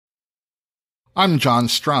I'm John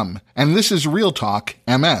Strum, and this is Real Talk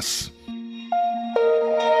MS.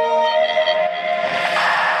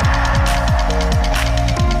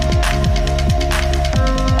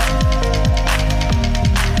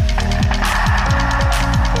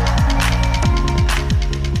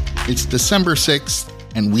 It's December 6th,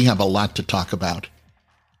 and we have a lot to talk about.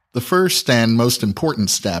 The first and most important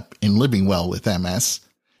step in living well with MS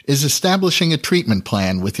is establishing a treatment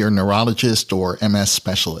plan with your neurologist or MS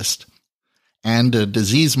specialist. And a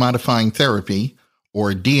disease-modifying therapy,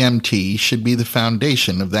 or DMT, should be the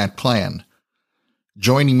foundation of that plan.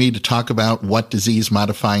 Joining me to talk about what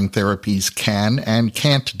disease-modifying therapies can and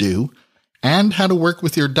can't do, and how to work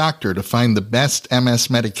with your doctor to find the best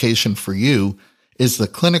MS medication for you, is the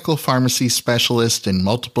clinical pharmacy specialist in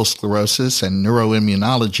multiple sclerosis and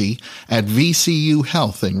neuroimmunology at VCU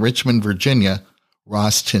Health in Richmond, Virginia,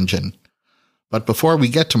 Ross Tingen. But before we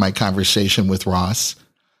get to my conversation with Ross,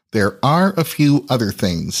 there are a few other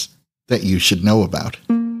things that you should know about.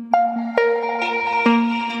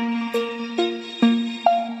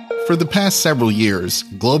 For the past several years,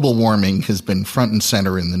 global warming has been front and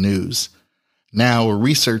center in the news. Now, a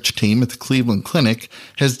research team at the Cleveland Clinic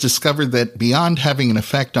has discovered that beyond having an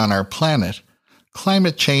effect on our planet,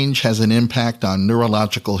 climate change has an impact on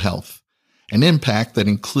neurological health, an impact that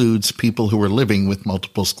includes people who are living with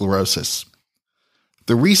multiple sclerosis.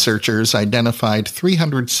 The researchers identified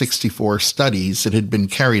 364 studies that had been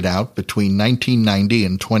carried out between 1990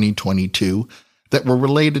 and 2022 that were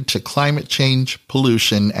related to climate change,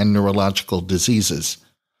 pollution, and neurological diseases.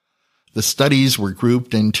 The studies were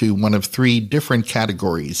grouped into one of three different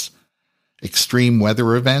categories: extreme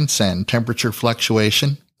weather events and temperature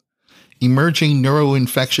fluctuation, emerging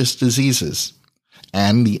neuroinfectious diseases,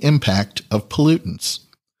 and the impact of pollutants.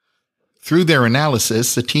 Through their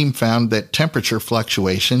analysis, the team found that temperature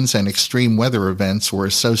fluctuations and extreme weather events were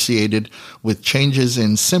associated with changes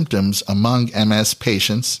in symptoms among MS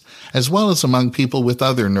patients, as well as among people with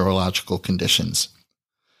other neurological conditions.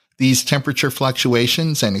 These temperature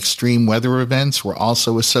fluctuations and extreme weather events were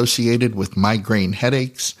also associated with migraine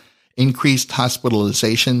headaches, increased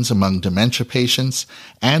hospitalizations among dementia patients,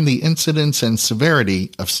 and the incidence and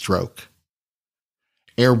severity of stroke.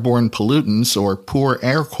 Airborne pollutants, or poor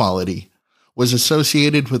air quality, was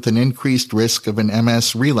associated with an increased risk of an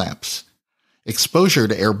MS relapse. Exposure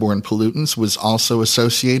to airborne pollutants was also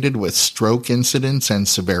associated with stroke incidence and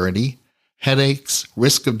severity, headaches,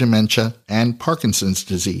 risk of dementia, and Parkinson's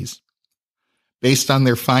disease. Based on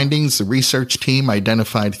their findings, the research team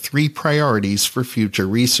identified three priorities for future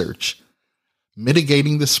research: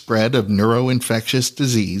 mitigating the spread of neuroinfectious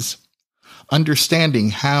disease, understanding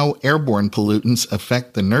how airborne pollutants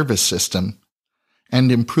affect the nervous system, and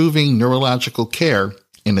improving neurological care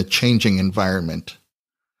in a changing environment.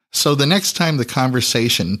 So the next time the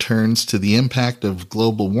conversation turns to the impact of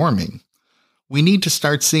global warming, we need to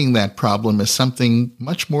start seeing that problem as something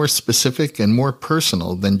much more specific and more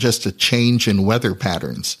personal than just a change in weather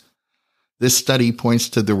patterns. This study points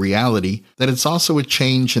to the reality that it's also a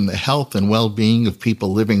change in the health and well-being of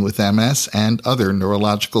people living with MS and other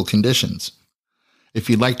neurological conditions. If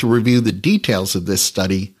you'd like to review the details of this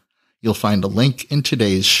study, you'll find a link in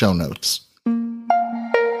today's show notes.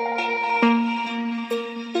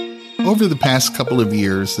 Over the past couple of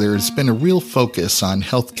years, there's been a real focus on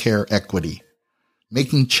healthcare equity,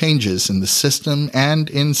 making changes in the system and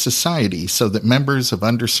in society so that members of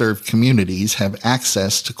underserved communities have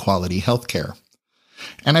access to quality healthcare.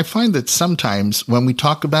 And I find that sometimes when we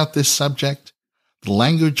talk about this subject, the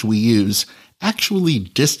language we use actually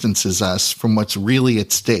distances us from what's really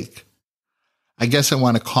at stake. I guess I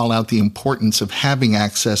want to call out the importance of having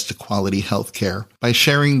access to quality healthcare by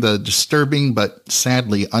sharing the disturbing but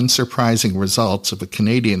sadly unsurprising results of a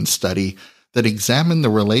Canadian study that examined the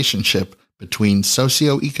relationship between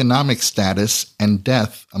socioeconomic status and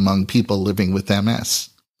death among people living with MS.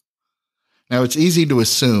 Now, it's easy to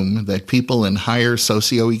assume that people in higher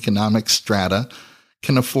socioeconomic strata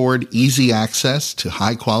can afford easy access to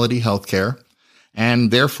high-quality healthcare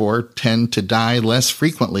and therefore tend to die less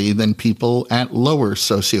frequently than people at lower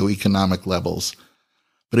socioeconomic levels.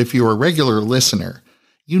 But if you're a regular listener,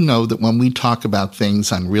 you know that when we talk about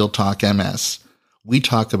things on Real Talk MS, we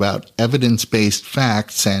talk about evidence-based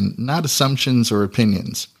facts and not assumptions or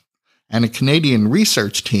opinions. And a Canadian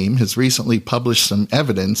research team has recently published some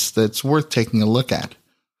evidence that's worth taking a look at.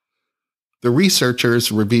 The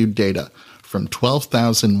researchers reviewed data from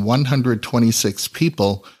 12,126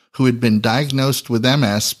 people who had been diagnosed with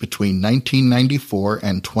MS between 1994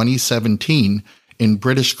 and 2017 in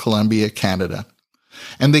British Columbia, Canada.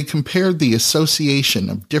 And they compared the association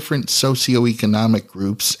of different socioeconomic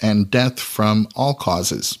groups and death from all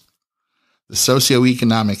causes. The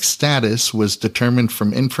socioeconomic status was determined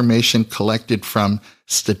from information collected from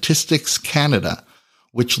Statistics Canada,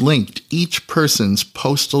 which linked each person's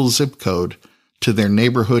postal zip code to their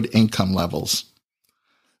neighborhood income levels.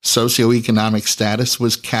 Socioeconomic status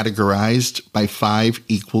was categorized by 5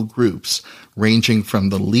 equal groups, ranging from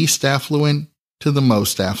the least affluent to the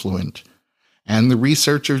most affluent. And the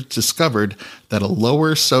researchers discovered that a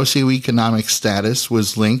lower socioeconomic status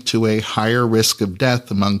was linked to a higher risk of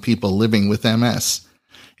death among people living with MS.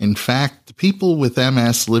 In fact, the people with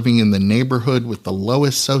MS living in the neighborhood with the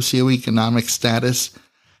lowest socioeconomic status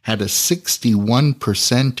had a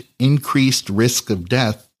 61% increased risk of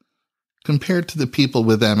death compared to the people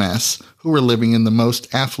with MS who were living in the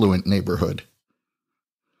most affluent neighborhood.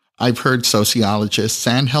 I've heard sociologists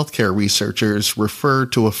and healthcare researchers refer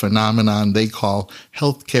to a phenomenon they call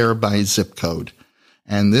healthcare by zip code,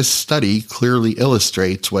 and this study clearly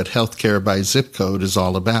illustrates what healthcare by zip code is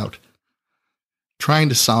all about. Trying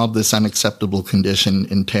to solve this unacceptable condition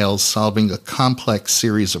entails solving a complex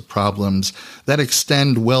series of problems that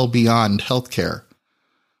extend well beyond healthcare.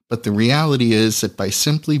 But the reality is that by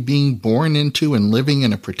simply being born into and living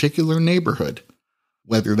in a particular neighborhood,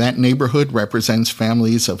 whether that neighborhood represents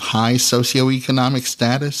families of high socioeconomic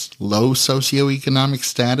status, low socioeconomic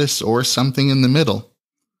status, or something in the middle,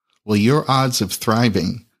 well, your odds of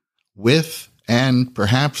thriving with and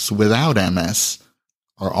perhaps without MS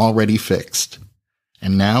are already fixed.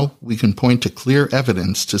 And now we can point to clear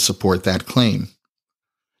evidence to support that claim.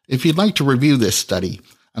 If you'd like to review this study,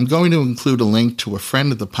 I'm going to include a link to a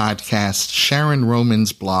friend of the podcast, Sharon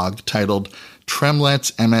Roman's blog titled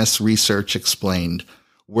Tremlett's MS Research Explained,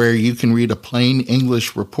 where you can read a plain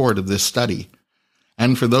English report of this study.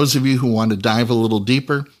 And for those of you who want to dive a little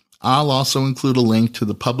deeper, I'll also include a link to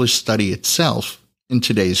the published study itself in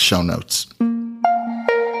today's show notes.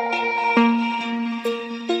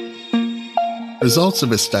 Results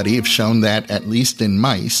of a study have shown that, at least in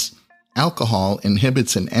mice, alcohol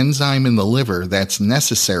inhibits an enzyme in the liver that's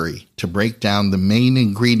necessary to break down the main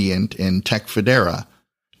ingredient in Tecfidera,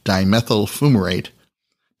 dimethyl fumarate,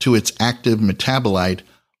 to its active metabolite,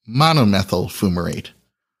 monomethyl fumarate.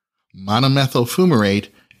 Monomethyl fumarate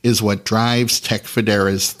is what drives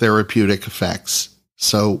Tecfidera's therapeutic effects.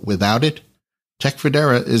 So without it,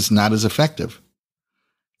 Tecfidera is not as effective.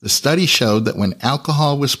 The study showed that when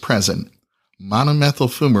alcohol was present, monomethyl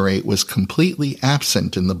fumarate was completely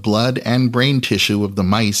absent in the blood and brain tissue of the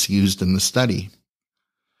mice used in the study.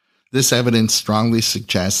 This evidence strongly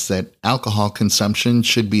suggests that alcohol consumption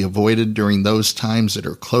should be avoided during those times that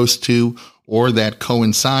are close to or that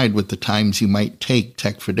coincide with the times you might take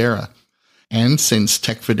Tecfidera. And since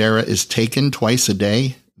Tecfidera is taken twice a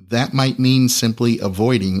day, that might mean simply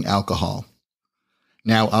avoiding alcohol.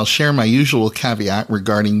 Now, I'll share my usual caveat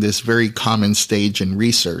regarding this very common stage in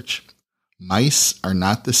research. Mice are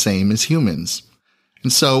not the same as humans,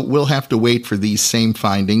 and so we'll have to wait for these same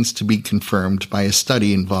findings to be confirmed by a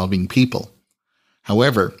study involving people.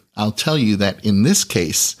 However, I'll tell you that in this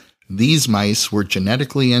case, these mice were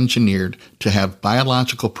genetically engineered to have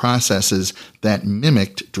biological processes that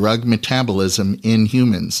mimicked drug metabolism in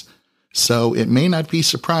humans, so it may not be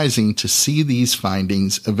surprising to see these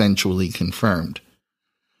findings eventually confirmed.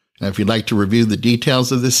 Now, if you'd like to review the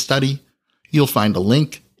details of this study, you'll find a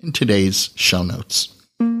link in today's show notes.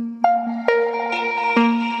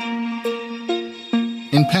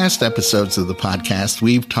 In past episodes of the podcast,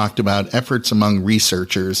 we've talked about efforts among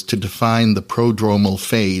researchers to define the prodromal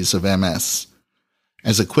phase of MS.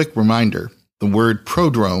 As a quick reminder, the word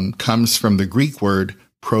prodrome comes from the Greek word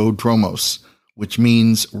prodromos, which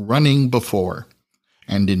means running before.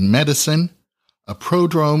 And in medicine, a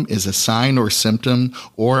prodrome is a sign or symptom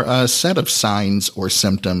or a set of signs or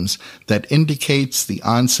symptoms that indicates the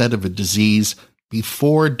onset of a disease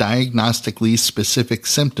before diagnostically specific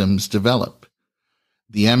symptoms develop.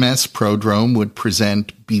 The MS prodrome would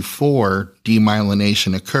present before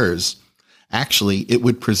demyelination occurs. Actually, it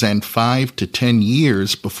would present 5 to 10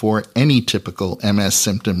 years before any typical MS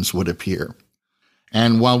symptoms would appear.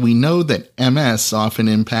 And while we know that MS often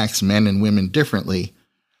impacts men and women differently,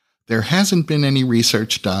 there hasn't been any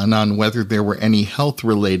research done on whether there were any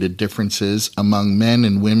health-related differences among men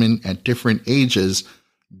and women at different ages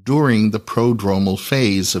during the prodromal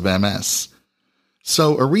phase of MS.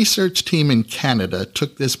 So a research team in Canada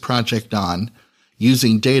took this project on,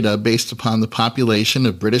 using data based upon the population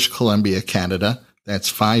of British Columbia, Canada, that's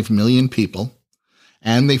 5 million people,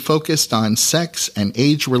 and they focused on sex and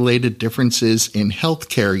age-related differences in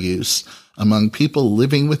healthcare use among people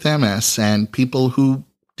living with MS and people who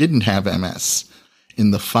didn't have MS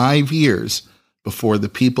in the 5 years before the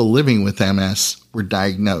people living with MS were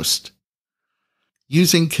diagnosed.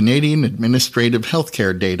 Using Canadian administrative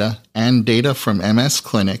healthcare data and data from MS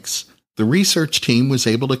clinics, the research team was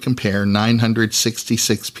able to compare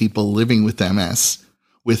 966 people living with MS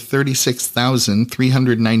with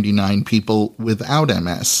 36,399 people without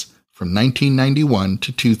MS from 1991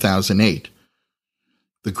 to 2008.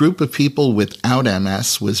 The group of people without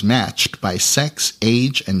MS was matched by sex,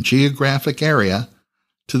 age, and geographic area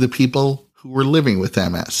to the people who were living with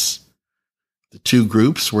MS. The two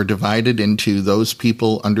groups were divided into those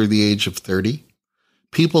people under the age of 30,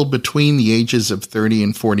 people between the ages of 30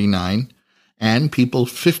 and 49, and people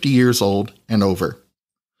 50 years old and over.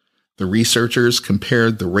 The researchers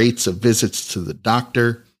compared the rates of visits to the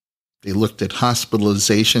doctor. They looked at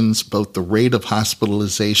hospitalizations, both the rate of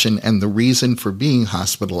hospitalization and the reason for being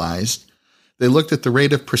hospitalized. They looked at the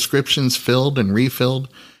rate of prescriptions filled and refilled,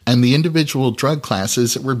 and the individual drug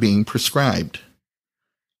classes that were being prescribed.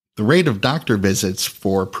 The rate of doctor visits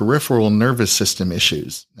for peripheral nervous system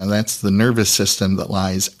issues, now that's the nervous system that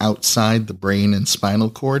lies outside the brain and spinal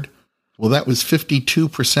cord, well, that was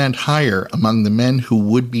 52% higher among the men who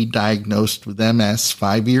would be diagnosed with MS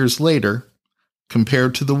 5 years later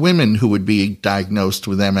compared to the women who would be diagnosed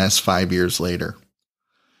with MS 5 years later.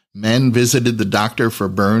 Men visited the doctor for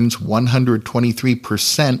burns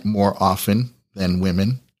 123% more often than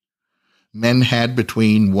women. Men had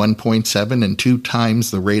between 1.7 and 2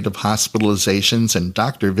 times the rate of hospitalizations and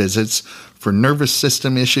doctor visits for nervous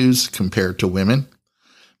system issues compared to women.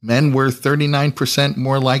 Men were 39%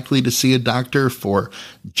 more likely to see a doctor for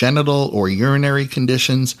genital or urinary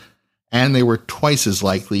conditions, and they were twice as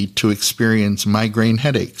likely to experience migraine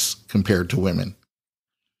headaches compared to women.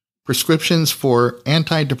 Prescriptions for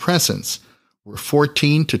antidepressants were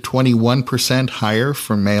 14 to 21% higher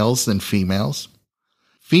for males than females.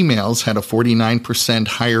 Females had a 49%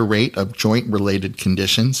 higher rate of joint-related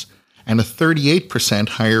conditions and a 38%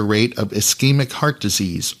 higher rate of ischemic heart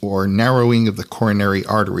disease or narrowing of the coronary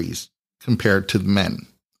arteries compared to the men.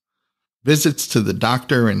 Visits to the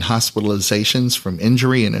doctor and hospitalizations from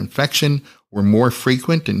injury and infection were more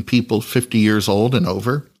frequent in people 50 years old and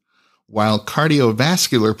over, while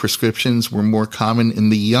cardiovascular prescriptions were more common in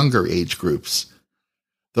the younger age groups.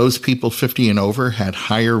 Those people 50 and over had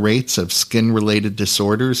higher rates of skin-related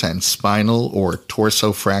disorders and spinal or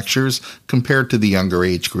torso fractures compared to the younger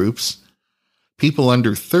age groups. People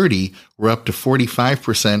under 30 were up to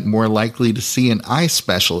 45% more likely to see an eye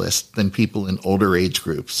specialist than people in older age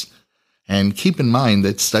groups. And keep in mind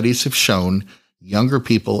that studies have shown younger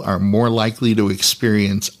people are more likely to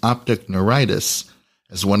experience optic neuritis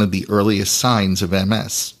as one of the earliest signs of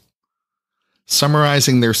MS.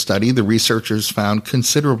 Summarizing their study, the researchers found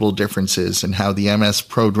considerable differences in how the MS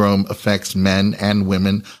prodrome affects men and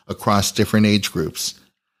women across different age groups.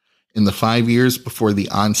 In the 5 years before the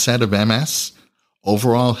onset of MS,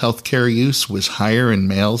 overall healthcare use was higher in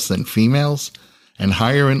males than females and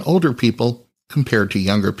higher in older people compared to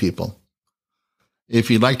younger people. If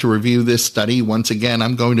you'd like to review this study, once again,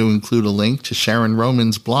 I'm going to include a link to Sharon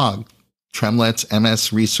Roman's blog, Tremlett's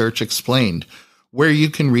MS Research Explained, where you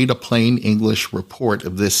can read a plain English report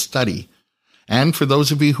of this study. And for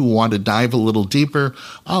those of you who want to dive a little deeper,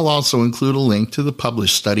 I'll also include a link to the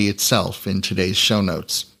published study itself in today's show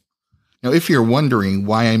notes. Now, if you're wondering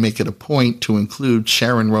why I make it a point to include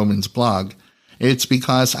Sharon Roman's blog, it's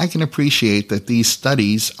because I can appreciate that these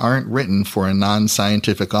studies aren't written for a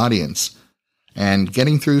non-scientific audience, and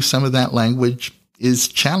getting through some of that language is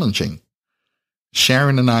challenging.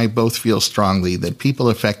 Sharon and I both feel strongly that people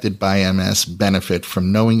affected by MS benefit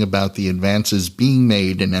from knowing about the advances being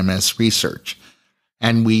made in MS research,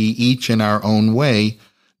 and we each in our own way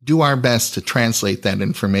do our best to translate that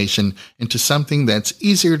information into something that's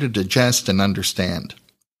easier to digest and understand.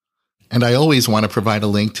 And I always want to provide a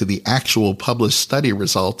link to the actual published study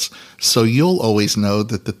results so you'll always know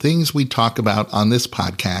that the things we talk about on this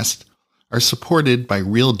podcast are supported by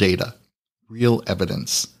real data, real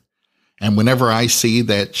evidence. And whenever I see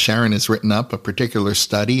that Sharon has written up a particular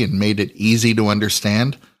study and made it easy to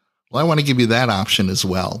understand, well, I want to give you that option as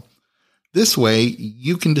well. This way,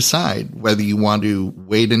 you can decide whether you want to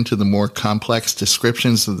wade into the more complex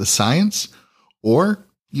descriptions of the science, or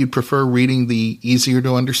you'd prefer reading the easier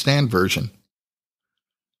to understand version.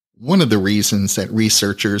 One of the reasons that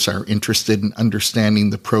researchers are interested in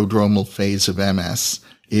understanding the prodromal phase of MS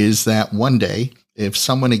is that one day, if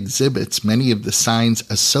someone exhibits many of the signs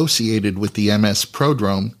associated with the MS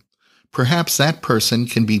prodrome, perhaps that person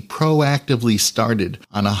can be proactively started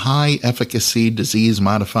on a high-efficacy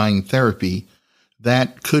disease-modifying therapy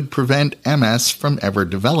that could prevent MS from ever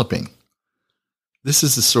developing. This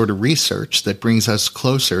is the sort of research that brings us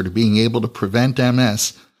closer to being able to prevent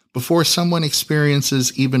MS before someone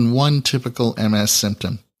experiences even one typical MS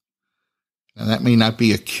symptom. Now, that may not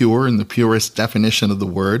be a cure in the purest definition of the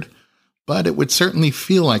word, but it would certainly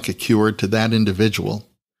feel like a cure to that individual.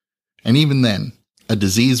 And even then, a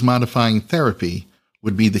disease-modifying therapy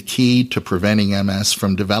would be the key to preventing MS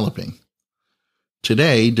from developing.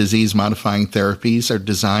 Today, disease-modifying therapies are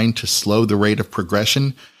designed to slow the rate of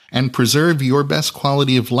progression and preserve your best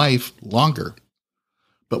quality of life longer.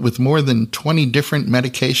 But with more than 20 different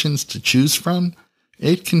medications to choose from,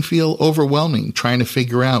 it can feel overwhelming trying to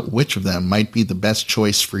figure out which of them might be the best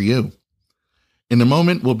choice for you. In a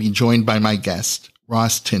moment, we'll be joined by my guest,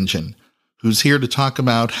 Ross Tingen, who's here to talk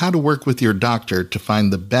about how to work with your doctor to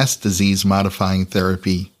find the best disease-modifying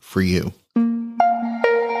therapy for you.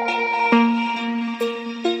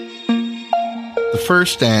 The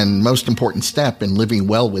first and most important step in living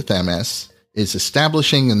well with MS is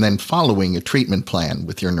establishing and then following a treatment plan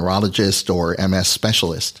with your neurologist or MS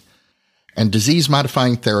specialist. And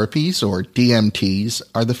disease-modifying therapies, or DMTs,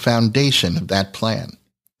 are the foundation of that plan.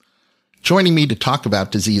 Joining me to talk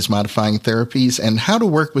about disease-modifying therapies and how to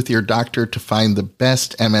work with your doctor to find the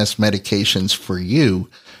best MS medications for you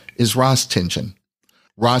is Ross Tingen.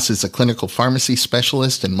 Ross is a clinical pharmacy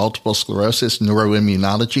specialist in multiple sclerosis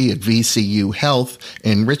neuroimmunology at VCU Health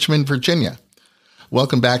in Richmond, Virginia.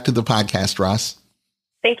 Welcome back to the podcast, Ross.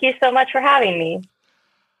 Thank you so much for having me.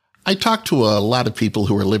 I talk to a lot of people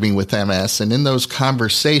who are living with MS, and in those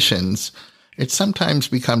conversations, it sometimes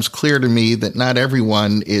becomes clear to me that not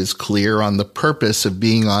everyone is clear on the purpose of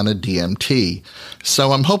being on a DMT.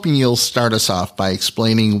 So I'm hoping you'll start us off by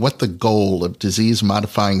explaining what the goal of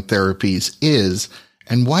disease-modifying therapies is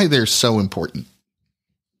and why they're so important.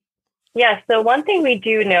 Yes, so one thing we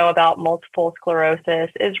do know about multiple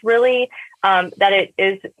sclerosis is really that it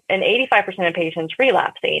is in 85% of patients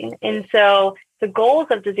relapsing. And so the goals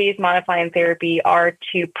of disease-modifying therapy are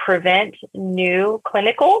to prevent new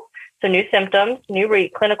clinical, so new symptoms, new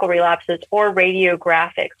clinical relapses, or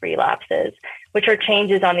radiographic relapses, which are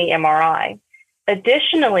changes on the MRI.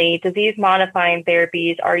 Additionally, disease-modifying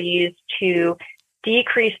therapies are used to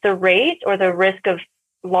decrease the rate or the risk of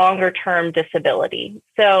longer-term disability.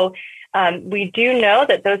 So we do know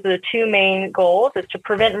that those are the two main goals, is to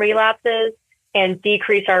prevent relapses and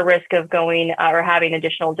decrease our risk of going or having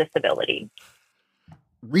additional disability.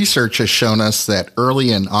 Research has shown us that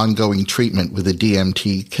early and ongoing treatment with a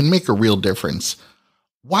DMT can make a real difference.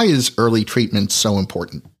 Why is early treatment so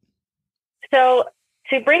important? So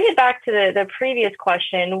to bring it back to the previous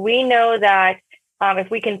question, we know that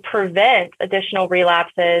if we can prevent additional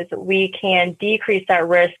relapses, we can decrease that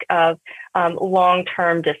risk of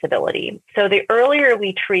long-term disability. So the earlier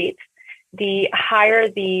we treat, the higher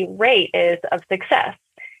the rate is of success.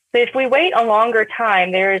 So if we wait a longer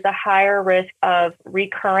time, there is a higher risk of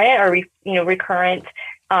recurrent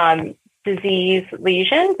disease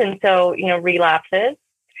lesions, and so relapses.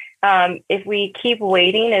 If we keep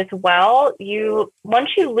waiting as well, once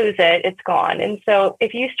you lose it, it's gone. And so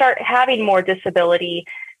if you start having more disability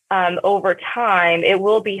over time, it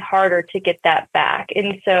will be harder to get that back.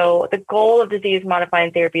 And so the goal of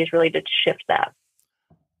disease-modifying therapy is really to shift that.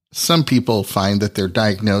 Some people find that they're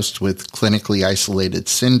diagnosed with clinically isolated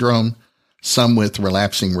syndrome, some with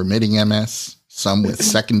relapsing remitting MS, some with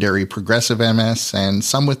secondary progressive MS, and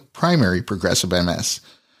some with primary progressive MS.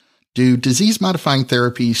 Do disease-modifying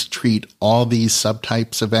therapies treat all these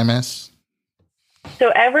subtypes of MS? So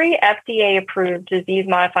every FDA-approved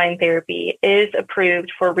disease-modifying therapy is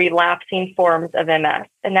approved for relapsing forms of MS,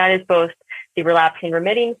 and that is both the relapsing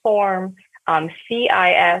remitting form,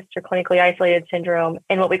 CIS, or clinically isolated syndrome,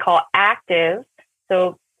 and what we call active,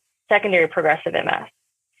 so secondary progressive MS.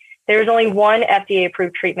 There is only one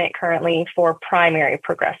FDA-approved treatment currently for primary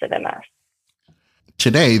progressive MS.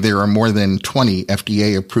 Today, there are more than 20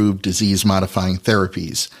 FDA-approved disease-modifying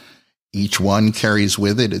therapies. Each one carries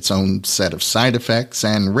with it its own set of side effects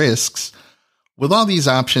and risks. With all these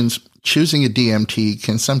options, choosing a DMT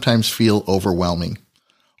can sometimes feel overwhelming.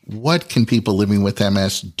 What can people living with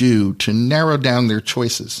MS do to narrow down their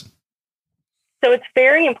choices? So it's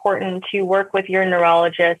very important to work with your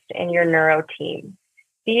neurologist and your neuro team.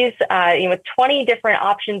 These, with 20 different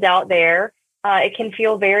options out there, it can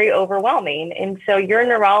feel very overwhelming. And so your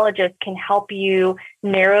neurologist can help you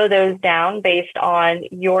narrow those down based on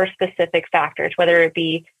your specific factors, whether it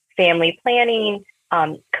be family planning,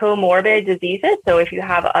 comorbid diseases. So if you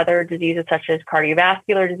have other diseases such as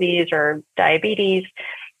cardiovascular disease or diabetes,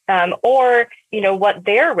 or what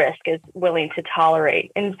their risk is willing to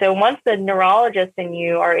tolerate. And so once the neurologist and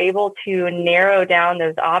you are able to narrow down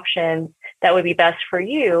those options that would be best for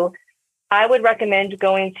you, I would recommend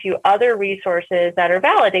going to other resources that are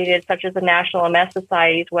validated, such as the National MS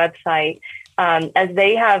Society's website, as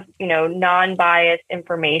they have, non-biased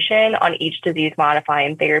information on each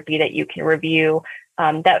disease-modifying therapy that you can review.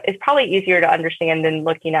 That is probably easier to understand than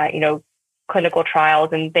looking at, clinical trials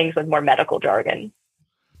and things with more medical jargon.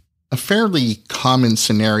 A fairly common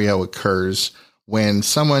scenario occurs when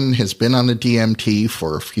someone has been on a DMT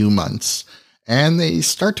for a few months and they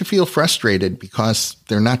start to feel frustrated because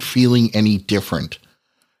they're not feeling any different.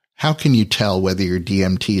 How can you tell whether your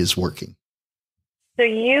DMT is working? So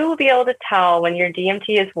you will be able to tell when your DMT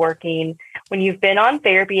is working when you've been on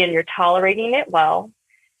therapy and you're tolerating it well,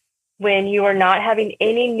 when you are not having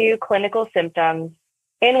any new clinical symptoms,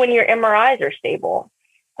 and when your MRIs are stable.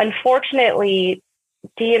 Unfortunately,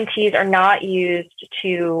 DMTs are not used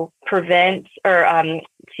to prevent or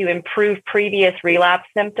to improve previous relapse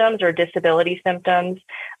symptoms or disability symptoms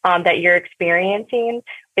that you're experiencing.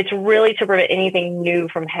 It's really to prevent anything new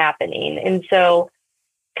from happening. And so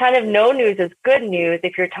kind of no news is good news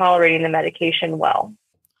if you're tolerating the medication well.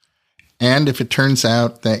 And if it turns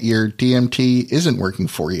out that your DMT isn't working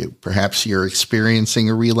for you, perhaps you're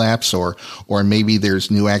experiencing a relapse or maybe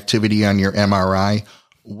there's new activity on your MRI,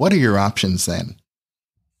 what are your options then?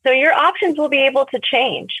 So your options will be able to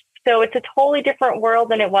change. So it's a totally different world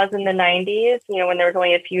than it was in the 90s, when there was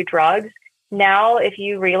only a few drugs. Now, if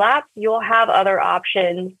you relapse, you'll have other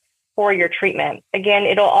options for your treatment. Again,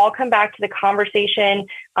 it'll all come back to the conversation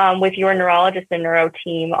with your neurologist and neuro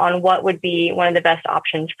team on what would be one of the best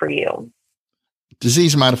options for you.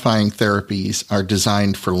 Disease-modifying therapies are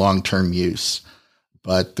designed for long-term use,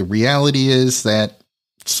 but the reality is that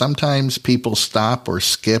sometimes people stop or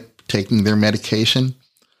skip taking their medication.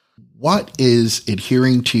 What is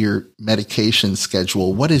adhering to your medication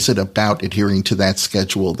schedule? What is it about adhering to that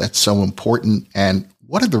schedule that's so important? And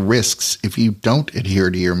what are the risks if you don't adhere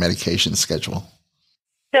to your medication schedule?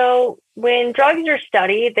 So when drugs are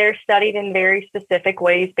studied, they're studied in very specific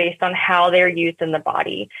ways based on how they're used in the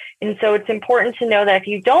body. And so it's important to know that if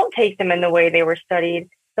you don't take them in the way they were studied,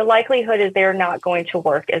 the likelihood is they're not going to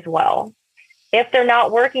work as well. If they're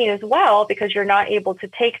not working as well because you're not able to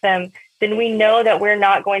take them, then we know that we're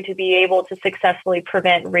not going to be able to successfully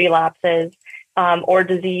prevent relapses or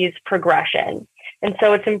disease progression. And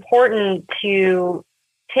so it's important to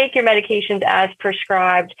take your medications as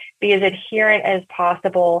prescribed, be as adherent as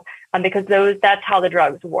possible, because that's how the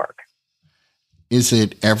drugs work. Is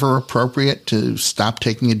it ever appropriate to stop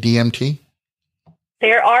taking a DMT?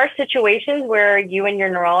 There are situations where you and your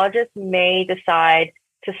neurologist may decide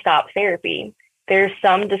to stop therapy. There's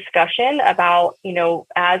some discussion about,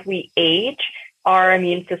 as we age, our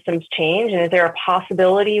immune systems change. And is there a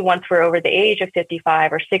possibility once we're over the age of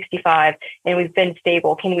 55 or 65 and we've been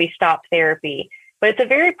stable, can we stop therapy? But it's a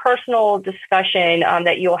very personal discussion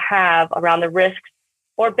that you'll have around the risks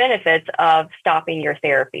or benefits of stopping your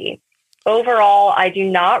therapy. Overall, I do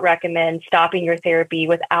not recommend stopping your therapy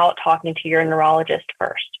without talking to your neurologist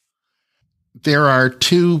first. There are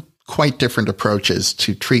two quite different approaches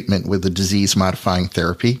to treatment with a disease-modifying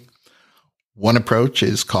therapy. One approach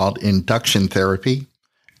is called induction therapy,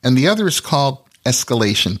 and the other is called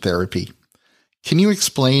escalation therapy. Can you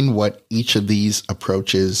explain what each of these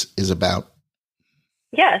approaches is about?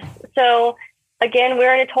 Yes. So again,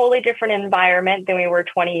 we're in a totally different environment than we were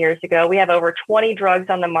 20 years ago. We have over 20 drugs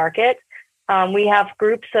on the market. We have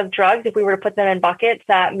groups of drugs, if we were to put them in buckets,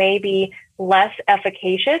 that may be less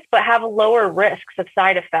efficacious, but have lower risks of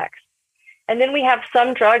side effects. And then we have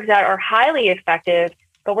some drugs that are highly effective,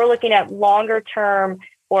 but we're looking at longer term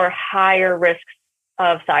or higher risks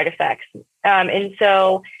of side effects. And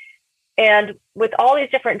with all these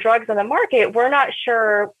different drugs on the market, we're not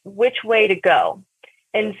sure which way to go.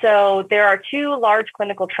 And so there are two large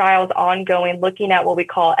clinical trials ongoing looking at what we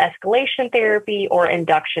call escalation therapy or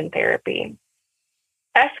induction therapy.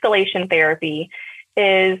 Escalation therapy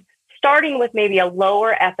is starting with maybe a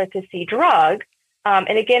lower efficacy drug.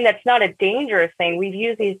 And again, that's not a dangerous thing. We've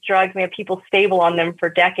used these drugs, we have people stable on them for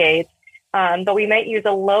decades, but we might use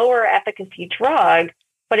a lower efficacy drug,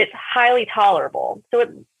 but it's highly tolerable. So it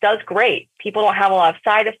does great. People don't have a lot of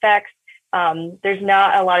side effects. There's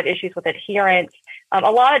not a lot of issues with adherence. A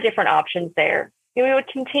lot of different options there. And we would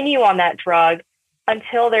continue on that drug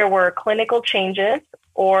until there were clinical changes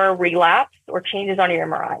or relapse or changes on your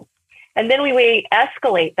MRI. And then we would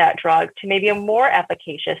escalate that drug to maybe a more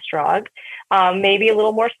efficacious drug, maybe a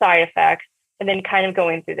little more side effects, and then kind of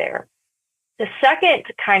going through there. The second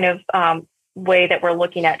kind of way that we're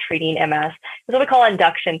looking at treating MS is what we call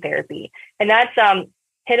induction therapy. And that's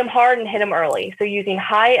hit them hard and hit them early. So using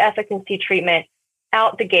high efficacy treatment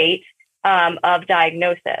out the gate of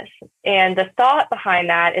diagnosis. And the thought behind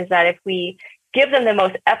that is that if we give them the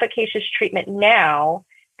most efficacious treatment now,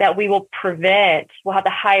 that we will we'll have the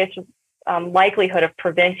highest likelihood of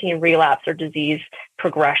preventing relapse or disease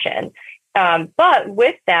progression. But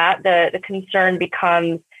with that, the concern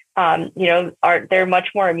becomes, they're much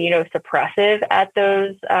more immunosuppressive at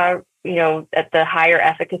those, at the higher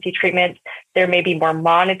efficacy treatments. There may be more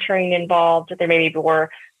monitoring involved. There may be more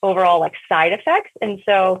overall side effects. And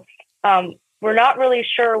so we're not really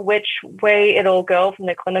sure which way it'll go from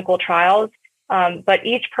the clinical trials. But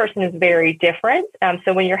each person is very different.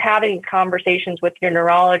 So when you're having conversations with your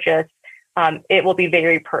neurologist, it will be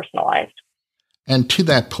very personalized. And to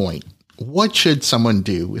that point, what should someone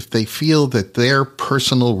do if they feel that their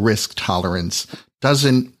personal risk tolerance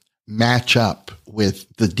doesn't match up with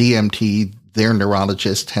the DMT their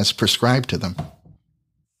neurologist has prescribed to them?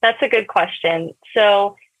 That's a good question.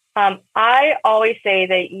 So I always say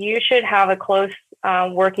that you should have a close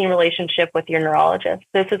working relationship with your neurologist.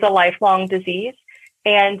 This is a lifelong disease,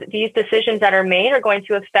 and these decisions that are made are going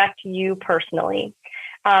to affect you personally.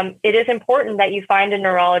 It is important that you find a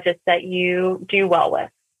neurologist that you do well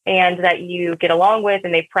with and that you get along with,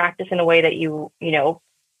 and they practice in a way that you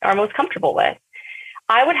are most comfortable with.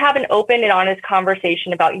 I would have an open and honest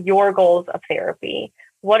conversation about your goals of therapy.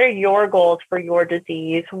 What are your goals for your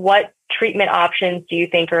disease? What treatment options do you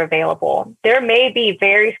think are available? There may be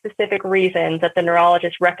very specific reasons that the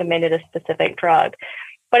neurologist recommended a specific drug,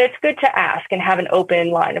 but it's good to ask and have an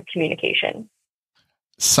open line of communication.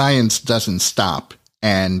 Science doesn't stop,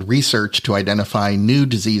 and research to identify new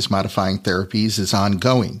disease-modifying therapies is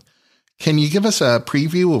ongoing. Can you give us a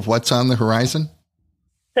preview of what's on the horizon?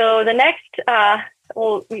 So the next,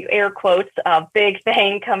 air quotes, big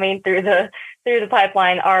thing coming through the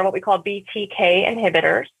pipeline are what we call BTK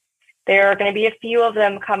inhibitors. There are going to be a few of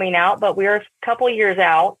them coming out, but we're a couple years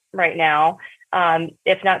out right now,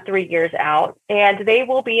 if not 3 years out. And they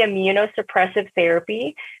will be immunosuppressive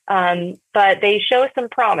therapy, but they show some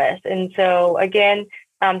promise. And so, again,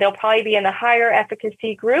 they'll probably be in the higher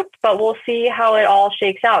efficacy group, but we'll see how it all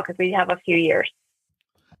shakes out because we have a few years.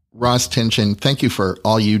 Roz Tingen, thank you for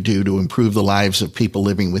all you do to improve the lives of people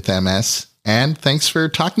living with MS. And thanks for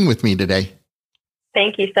talking with me today.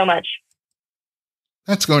 Thank you so much.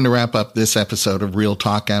 That's going to wrap up this episode of Real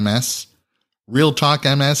Talk MS. Real Talk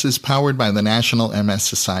MS is powered by the National MS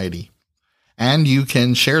Society. And you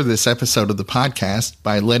can share this episode of the podcast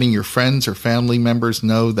by letting your friends or family members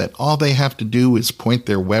know that all they have to do is point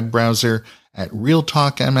their web browser at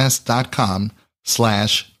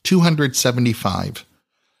realtalkms.com/275.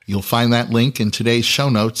 You'll find that link in today's show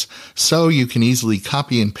notes, so you can easily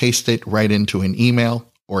copy and paste it right into an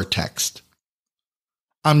email or text.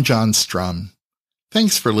 I'm John Strum.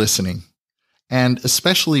 Thanks for listening. And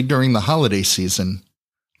especially during the holiday season,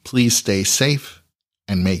 please stay safe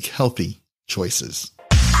and make healthy choices.